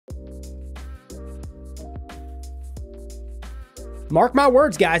Mark my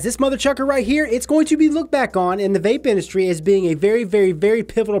words, guys, this mother chucker right here, it's going to be looked back on in the vape industry as being a very, very, very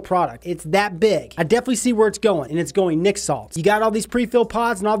pivotal product. It's that big. I definitely see where it's going, and it's going nic salts. You got all these pre-filled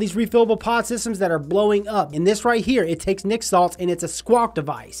pods and all these refillable pod systems that are blowing up. And this right here, it takes nic salts, and it's a Squonk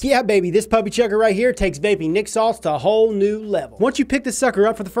device. Yeah, baby, this puppy chucker right here takes vaping nic salts to a whole new level. Once you pick this sucker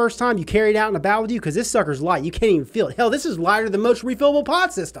up for the first time, you carry it out and about with you because this sucker's light. You can't even feel it. Hell, this is lighter than most refillable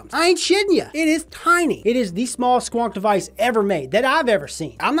pod systems. I ain't shitting you. It is tiny. It is the smallest Squonk device ever made that I've ever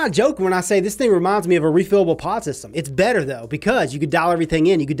seen. I'm not joking when I say this thing reminds me of a refillable pod system. It's better though, because you could dial everything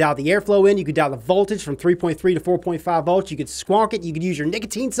in. You could dial the airflow in, you could dial the voltage from 3.3 to 4.5 volts, you could Squonk it, you could use your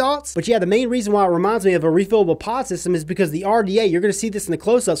nicotine salts. But yeah, the main reason why it reminds me of a refillable pod system is because the RDA, you're gonna see this in the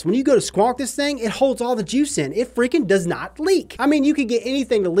close-ups, when you go to Squonk this thing, it holds all the juice in. It freaking does not leak. I mean, you could get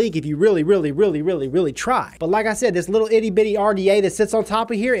anything to leak if you really try. But like I said, this little itty bitty RDA that sits on top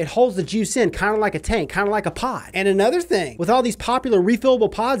of here, it holds the juice in kind of like a tank, kind of like a pod. And another thing, with all these popular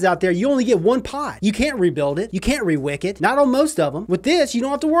refillable pods out there, you only get one pod. You can't rebuild it. You can't rewick it. Not on most of them. With this, you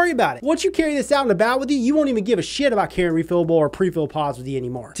don't have to worry about it. Once you carry this out and about with you, you won't even give a shit about carrying refillable or pre-filled pods with you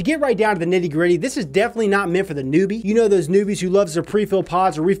anymore. To get right down to the nitty gritty, this is definitely not meant for the newbie. You know those newbies who loves their pre-filled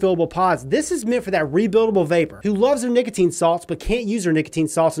pods or refillable pods. This is meant for that rebuildable vapor who loves their nicotine salts but can't use their nicotine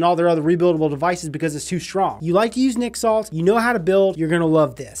salts and all their other rebuildable devices because it's too strong. You like to use nic salts, you know how to build, you're gonna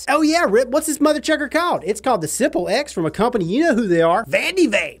love this. Oh yeah, Rip, what's this mother chucker called? It's called the Simple X from a company, you know who they are, Vandy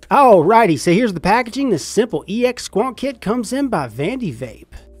Vape. Alrighty, so here's the packaging. The Simple EX Squonk kit comes in by Vandy Vape.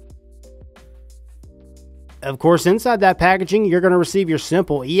 Of course, inside that packaging, you're going to receive your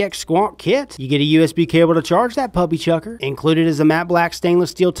Simple EX Squonk kit. You get a USB cable to charge that puppy chucker. Included is a matte black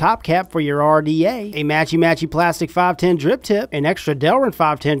stainless steel top cap for your RDA, a matchy plastic 510 drip tip, an extra Delrin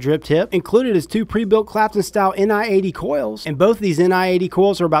 510 drip tip. Included is 2 pre-built Clapton style NI80 coils, and both of these NI80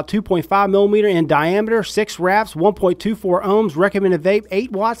 coils are about 2.5 millimeter in diameter, 6 wraps, 1.24 ohms, recommended vape,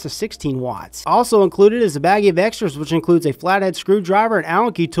 8 watts to 16 watts. Also included is a baggie of extras, which includes a flathead screwdriver, an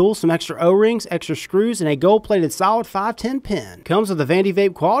Allen key tool, some extra O-rings, extra screws, and a gold-plated solid 510 pin. Comes with a Vandy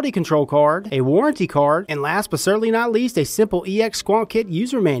Vape quality control card, a warranty card, and last but certainly not least, a Simple EX Squonk kit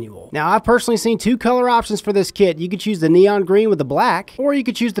user manual. Now, I've personally seen 2 color options for this kit. You could choose the neon green with the black, or you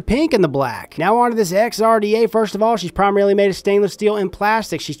could choose the pink and the black. Now onto this XRDA. First of all, she's primarily made of stainless steel and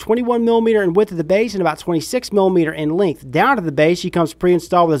plastic. She's 21 millimeter in width at the base and about 26 millimeter in length. Down to the base, she comes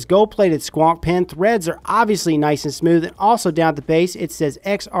pre-installed with this gold-plated Squonk pin. Threads are obviously nice and smooth, and also down at the base, it says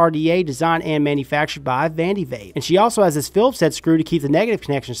XRDA, designed and manufactured by Vandy Vape. And she also has this Phillips head screw to keep the negative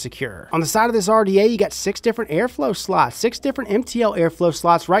connection secure. On the side of this RDA, you got 6 different airflow slots, 6 different MTL airflow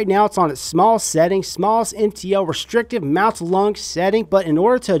slots. Right now, it's on its smallest setting, smallest MTL restrictive mouth to lung setting. But in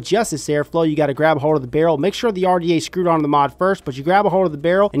order to adjust this airflow, you got to grab a hold of the barrel. Make sure the RDA is screwed onto the mod first, but you grab a hold of the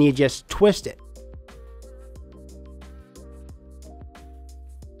barrel and you just twist it.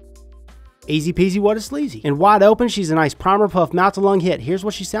 Easy peasy what a sleazy. And wide open, she's a nice primer puff mouth to lung hit. Here's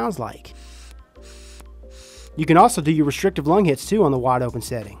what she sounds like. You can also do your restrictive lung hits too on the wide open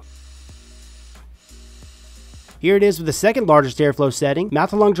setting. Here it is with the second largest airflow setting,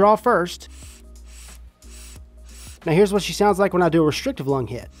 mouth to lung draw first. Now here's what she sounds like when I do a restrictive lung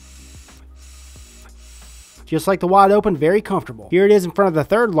hit. Just like the wide open, very comfortable. Here it is in front of the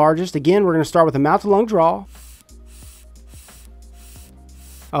third largest. Again, we're going to start with a mouth to lung draw.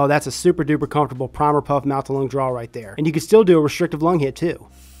 Oh, that's a super duper comfortable primer puff mouth to lung draw right there. And you can still do a restrictive lung hit too.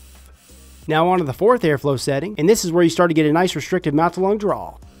 Now on to the fourth airflow setting, and this is where you start to get a nice restrictive mouth to lung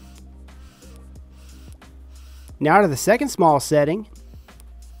draw. Now to the second smallest setting.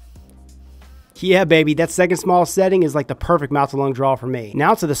 Yeah, baby, that second smallest setting is like the perfect mouth to lung draw for me.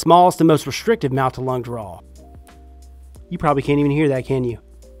 Now to the smallest and most restrictive mouth to lung draw. You probably can't even hear that, can you?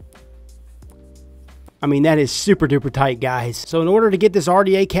 I mean, that is super duper tight, guys. So in order to get this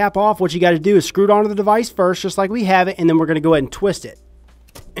RDA cap off, what you got to do is screw it onto the device first, just like we have it, and then we're going to go ahead and twist it.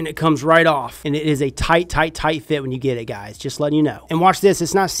 And it comes right off. And it is a tight fit when you get it, guys. Just letting you know. And watch this.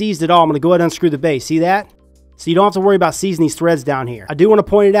 It's not seized at all. I'm going to go ahead and unscrew the base. See that? So you don't have to worry about seizing these threads down here. I do want to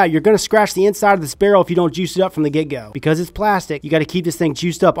point it out, you're going to scratch the inside of this barrel if you don't juice it up from the get-go. Because it's plastic, you got to keep this thing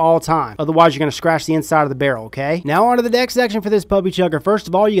juiced up all the time. Otherwise, you're going to scratch the inside of the barrel, okay? Now onto the next section for this puppy chucker. First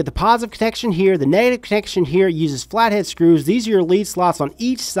of all, you get the positive connection here. The negative connection here uses flathead screws. These are your lead slots on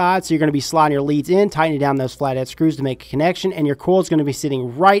each side, so you're going to be sliding your leads in, tightening down those flathead screws to make a connection, and your coil is going to be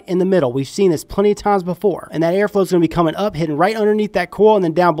sitting right in the middle. We've seen this plenty of times before. And that airflow is going to be coming up, hitting right underneath that coil, and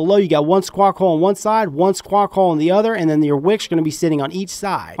then down below, you got one Squonk hole on one side, one Squonk hole on the other, and then your wicks are going to be sitting on each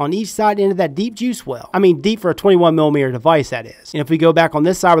side into that deep juice well. I mean, deep for a 21 millimeter device, that is. And if we go back on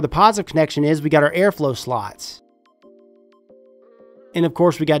this side where the positive connection is, we got our airflow slots. And of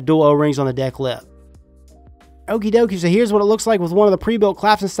course, we got dual O-rings on the deck lip. Okie dokie, so here's what it looks like with one of the pre-built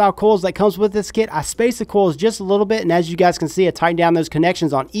Clapton style coils that comes with this kit. I spaced the coils just a little bit, and as you guys can see, I tightened down those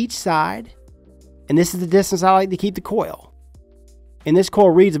connections on each side. And this is the distance I like to keep the coil. And this coil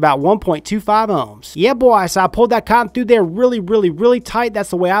reads about 1.25 ohms. Yeah, boy, so I pulled that cotton through there really tight. That's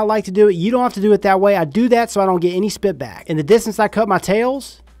the way I like to do it. You don't have to do it that way. I do that so I don't get any spit back. And the distance I cut my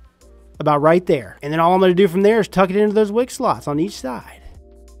tails, about right there. And then all I'm going to do from there is tuck it into those wick slots on each side.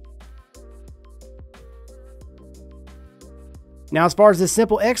 Now, as far as this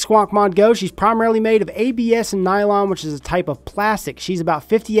Simple X Squonk mod goes, she's primarily made of ABS and nylon, which is a type of plastic. She's about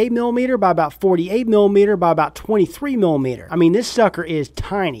 58mm by about 48mm by about 23mm. I mean, this sucker is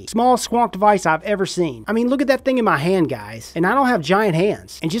tiny. Smallest Squonk device I've ever seen. I mean, look at that thing in my hand, guys. And I don't have giant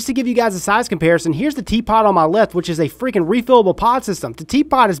hands. And just to give you guys a size comparison, here's the teapot on my left, which is a freaking refillable pod system. The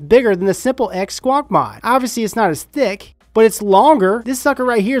teapot is bigger than the Simple X Squonk mod. Obviously, it's not as thick, but it's longer. This sucker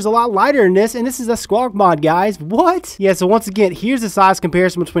right here is a lot lighter than this, and this is a Squonk mod, guys. What? Yeah, so once again, here's the size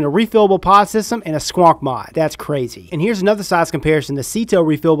comparison between a refillable pod system and a Squonk mod. That's crazy. And here's another size comparison, the Ceto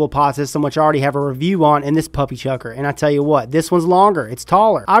refillable pod system, which I already have a review on, and this puppy chucker. And I tell you what, this one's longer. It's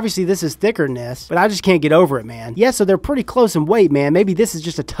taller. Obviously, this is thicker than this, but I just can't get over it, man. Yeah, so they're pretty close in weight, man. Maybe this is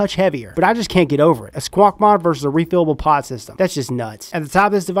just a touch heavier, but I just can't get over it. A Squonk mod versus a refillable pod system. That's just nuts. At the top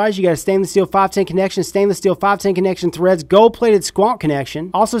of this device, you got a stainless steel 510 connection, stainless steel 510 connection threads, gold-plated Squonk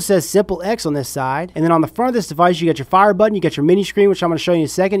connection. Also says Simple X on this side. And then on the front of this device, you got your fire button, you got your mini screen, which I'm going to show you in a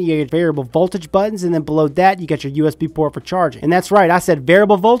second. You got your variable voltage buttons, and then below that, you got your USB port for charging. And that's right, I said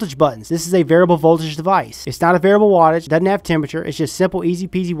variable voltage buttons. This is a variable voltage device. It's not a variable wattage, doesn't have temperature. It's just simple, easy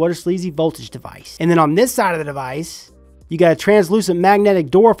peasy, water sleazy voltage device. And then on this side of the device, you got a translucent magnetic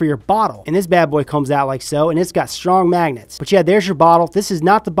door for your bottle. And this bad boy comes out like so, and it's got strong magnets. But yeah, there's your bottle. This is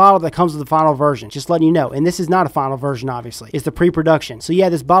not the bottle that comes with the final version, just letting you know. And this is not a final version, obviously. It's the pre-production. So yeah,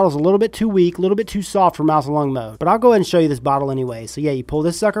 this bottle's a little bit too weak, a little bit too soft for mouse and lung mode. But I'll go ahead and show you this bottle anyway. So yeah, you pull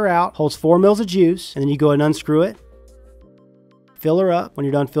this sucker out, holds 4 mils of juice, and then you go ahead and unscrew it. Fill her up. When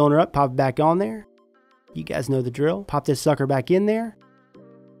you're done filling her up, pop it back on there. You guys know the drill. Pop this sucker back in there.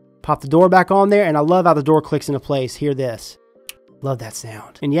 Pop the door back on there, and I love how the door clicks into place. Hear this. Love that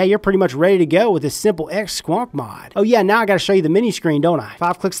sound. And yeah, you're pretty much ready to go with this Simple X Squonk mod. Oh yeah, now I gotta show you the mini screen, don't I?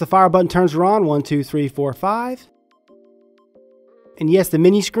 5 clicks, the fire button turns her on. 1, 2, 3, 4, 5. And yes, the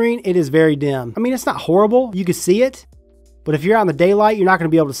mini screen, it is very dim. I mean, it's not horrible. You can see it. But if you're out in the daylight, you're not going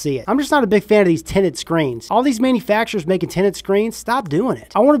to be able to see it. I'm just not a big fan of these tinted screens. All these manufacturers making tinted screens, stop doing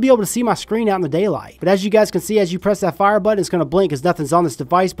it. I want to be able to see my screen out in the daylight. But as you guys can see, as you press that fire button, it's going to blink because nothing's on this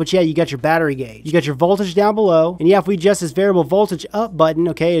device. But yeah, you got your battery gauge. You got your voltage down below. And yeah, if we adjust this variable voltage up button,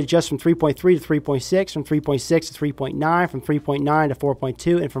 okay, it adjusts from 3.3 to 3.6, from 3.6 to 3.9, from 3.9 to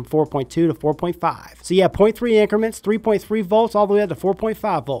 4.2, and from 4.2 to 4.5. So yeah, 0.3 increments, 3.3 volts, all the way up to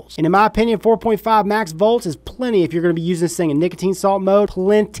 4.5 volts. And in my opinion, 4.5 max volts is plenty if you're going to be using this thing in nicotine salt mode.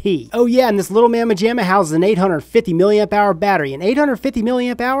 Plenty. Oh yeah, and this little mamma jamma houses an 850 milliamp hour battery. And 850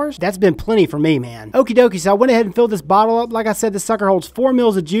 milliamp hours? That's been plenty for me, man. Okie dokie, so I went ahead and filled this bottle up. Like I said, this sucker holds 4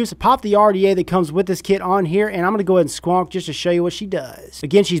 mils of juice. Pop the RDA that comes with this kit on here, and I'm going to go ahead and squonk just to show you what she does.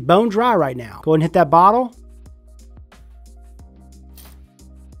 Again, she's bone dry right now. Go ahead and hit that bottle.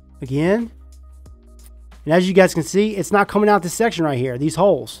 Again. And as you guys can see, it's not coming out this section right here, these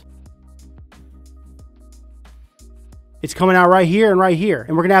holes. It's coming out right here and right here.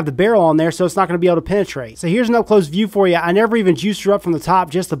 And we're going to have the barrel on there, so it's not going to be able to penetrate. So here's an up-close view for you. I never even juiced her up from the top,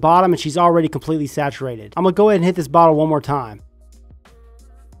 just the bottom, and she's already completely saturated. I'm going to go ahead and hit this bottle one more time.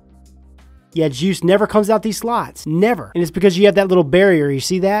 Yeah, juice never comes out these slots. Never. And it's because you have that little barrier. You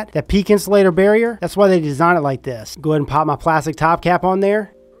see that? That peak insulator barrier? That's why they designed it like this. Go ahead and pop my plastic top cap on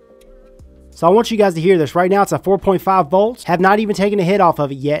there. So I want you guys to hear this. Right now it's at 4.5 volts. Have not even taken a hit off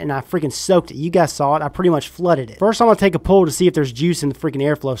of it yet, and I freaking soaked it. You guys saw it. I pretty much flooded it. First I'm going to take a pull to see if there's juice in the freaking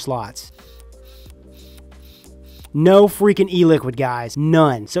airflow slots. No freaking e-liquid, guys.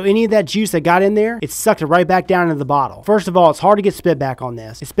 None. So any of that juice that got in there, it sucked it right back down into the bottle. First of all, it's hard to get spit back on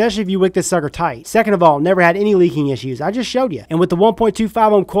this, especially if you wick this sucker tight. Second of all, never had any leaking issues. I just showed you. And with the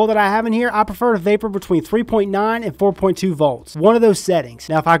 1.25 ohm coil that I have in here, I prefer to vapor between 3.9 and 4.2 volts. One of those settings.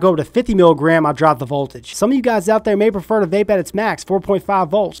 Now, if I go to 50 milligram, I drop the voltage. Some of you guys out there may prefer to vape at its max, 4.5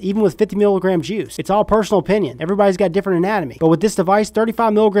 volts, even with 50 milligram juice. It's all personal opinion. Everybody's got different anatomy. But with this device,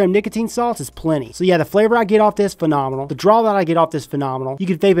 35 milligram nicotine salts is plenty. So yeah, the flavor I get off this phenomenal. The draw that I get off this phenomenal. You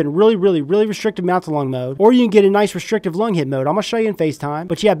can vape in really, really, really restrictive mouth to lung mode, or you can get a nice restrictive lung hit mode. I'm gonna show you in FaceTime.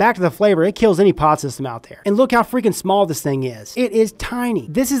 But yeah, back to the flavor. It kills any pod system out there. And look how freaking small this thing is. It is tiny.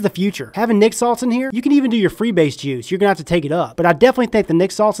 This is the future. Having Nick salts in here, you can even do your freebase juice. You're gonna have to take it up. But I definitely think the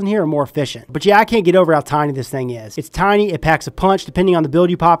Nick salts in here are more efficient. But yeah, I can't get over how tiny this thing is. It's tiny. It packs a punch depending on the build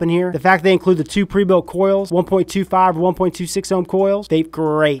you pop in here. The fact they include the 2 pre-built coils, 1.25 or 1.26 ohm coils, vape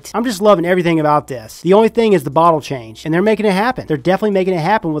great. I'm just loving everything about this. The only thing is the bottle change, and they're making it happen. They're definitely making it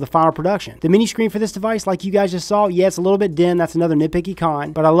happen with the final production. The mini screen for this device, like you guys just saw, yeah, it's a little bit dim. That's another nitpicky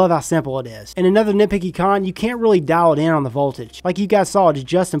con, but I love how simple it is. And another nitpicky con, you can't really dial it in on the voltage. Like you guys saw, it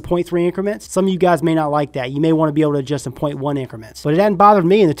adjusts in 0.3 increments. Some of you guys may not like that. You may want to be able to adjust in 0.1 increments, but it hasn't bothered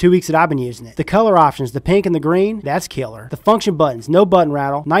me in the 2 weeks that I've been using it. The color options, the pink and the green, that's killer. The function buttons, no button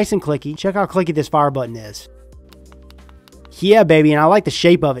rattle, nice and clicky. Check how clicky this fire button is. Yeah, baby, and I like the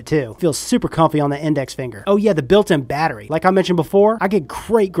shape of it too. Feels super comfy on the index finger. Oh yeah, the built-in battery. Like I mentioned before, I get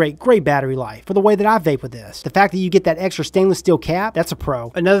great battery life for the way that I vape with this. The fact that you get that extra stainless steel cap, that's a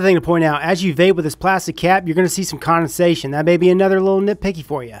pro. Another thing to point out, as you vape with this plastic cap, you're gonna see some condensation. That may be another little nitpicky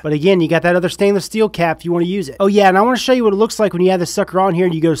for you. But again, you got that other stainless steel cap if you wanna use it. Oh yeah, and I wanna show you what it looks like when you have this sucker on here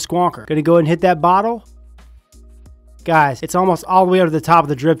and you go to Squonker. Gonna go ahead and hit that bottle. Guys, it's almost all the way up to the top of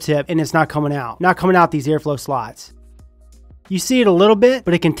the drip tip and it's not coming out. Not coming out these airflow slots. You see it a little bit,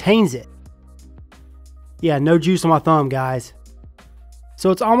 but it contains it. Yeah, no juice on my thumb, guys.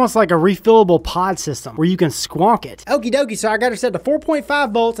 So it's almost like a refillable pod system where you can squonk it. Okie dokie, so I got it set to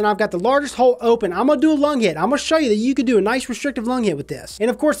 4.5 volts and I've got the largest hole open. I'm gonna do a lung hit. I'm gonna show you that you can do a nice restrictive lung hit with this. And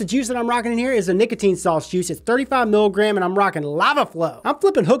of course, the juice that I'm rocking in here is a nicotine sauce juice. It's 35 milligram and I'm rocking Lava Flow. I'm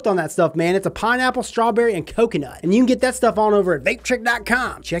flipping hooked on that stuff, man. It's a pineapple, strawberry, and coconut. And you can get that stuff on over at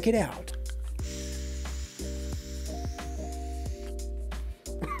vapetrick.com. Check it out.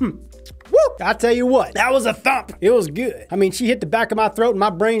 Woo! I tell you what, that was a thump. It was good. I mean, she hit the back of my throat and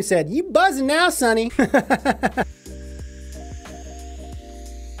my brain said, "You buzzing now, sonny."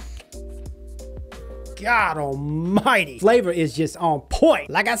 God almighty. Flavor is just on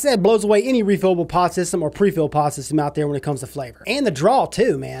point. Like I said, blows away any refillable pod system or pre-filled pod system out there when it comes to flavor. And the draw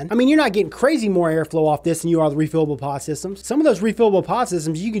too, man. I mean, you're not getting crazy more airflow off this than you are the refillable pod systems. Some of those refillable pod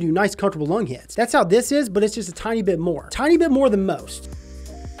systems, you can do nice, comfortable lung hits. That's how this is, but it's just a tiny bit more. Tiny bit more than most.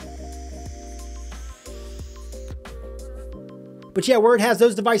 But yeah, where it has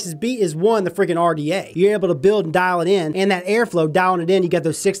those devices beat is one, the freaking RDA. You're able to build and dial it in, and that airflow, dialing it in, you got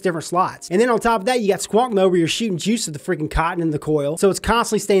those 6 different slots. And then on top of that, you got Squonk mode where you're shooting juice of the freaking cotton in the coil, so it's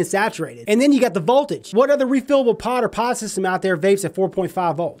constantly staying saturated. And then you got the voltage. What other refillable pod or pod system out there vapes at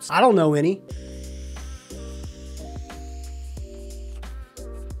 4.5 volts? I don't know any.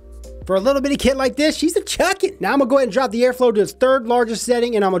 For a little bitty kit like this, she's a chuckin'. Now I'm gonna go ahead and drop the airflow to its 3rd largest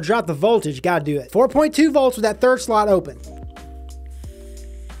setting, and I'm gonna drop the voltage. Gotta do it. 4.2 volts with that 3rd slot open.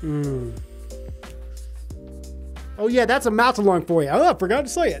 Oh yeah, that's a mouth to lung for you. Oh, I forgot to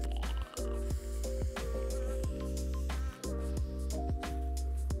say it.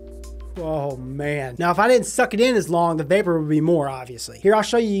 Oh man. Now if I didn't suck it in as long, the vapor would be more, obviously. Here, I'll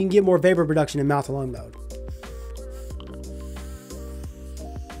show you can get more vapor production in mouth to lung mode.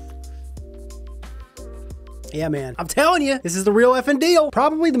 Yeah, man. I'm telling you, this is the real effing deal.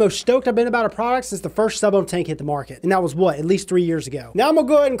 Probably the most stoked I've been about a product since the first sub-ohm tank hit the market. And that was what, at least 3 years ago. Now I'm gonna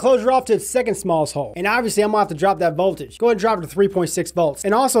go ahead and close her off to its 2nd smallest hole. And obviously I'm gonna have to drop that voltage. Go ahead and drop it to 3.6 volts.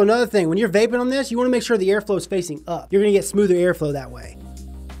 And also another thing, when you're vaping on this, you wanna make sure the airflow is facing up. You're gonna get smoother airflow that way.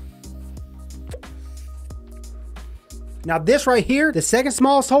 Now this right here, the 2nd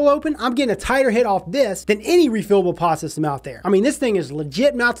smallest hole open, I'm getting a tighter hit off this than any refillable pod system out there. I mean, this thing is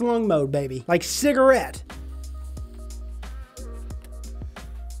legit mouth to lung mode, baby. Like cigarette.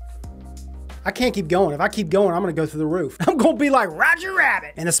 I can't keep going. If I keep going, I'm gonna go through the roof. I'm gonna be like Roger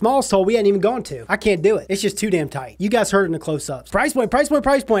Rabbit. And the smallest hole we hadn't even gone to. I can't do it. It's just too damn tight. You guys heard it in the close-ups. Price point, price point,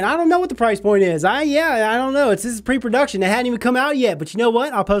 price point. I don't know what the price point is. I don't know. This is pre-production. It hadn't even come out yet. But you know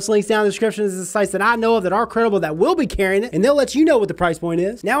what? I'll post links down in the description to the sites that I know of that are credible that will be carrying it. And they'll let you know what the price point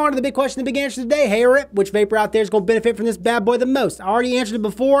is. Now on to the big question, the big answer today. Hey Rip, which vapor out there is gonna benefit from this bad boy the most? I already answered it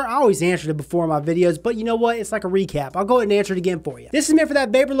before. I always answered it before in my videos. But you know what? It's like a recap. I'll go ahead and answer it again for you. This is meant for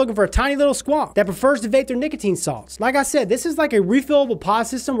that vapor looking for a tiny little squonk that prefers to vape their nicotine salts. Like I said, this is like a refillable pod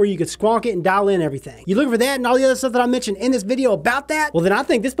system where you could squonk it and dial in everything. You looking for that and all the other stuff that I mentioned in this video about that? Well, then I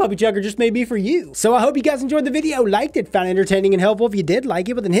think this puppy chugger just may be for you. So I hope you guys enjoyed the video, liked it, found it entertaining and helpful. If you did like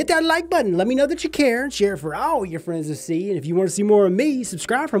it, well then hit that like button. Let me know that you care and share it for all your friends to see. And if you want to see more of me,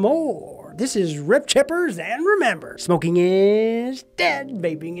 subscribe for more. This is Rip Chippers, and remember, smoking is dead,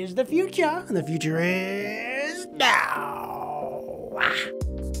 vaping is the future, and the future is now.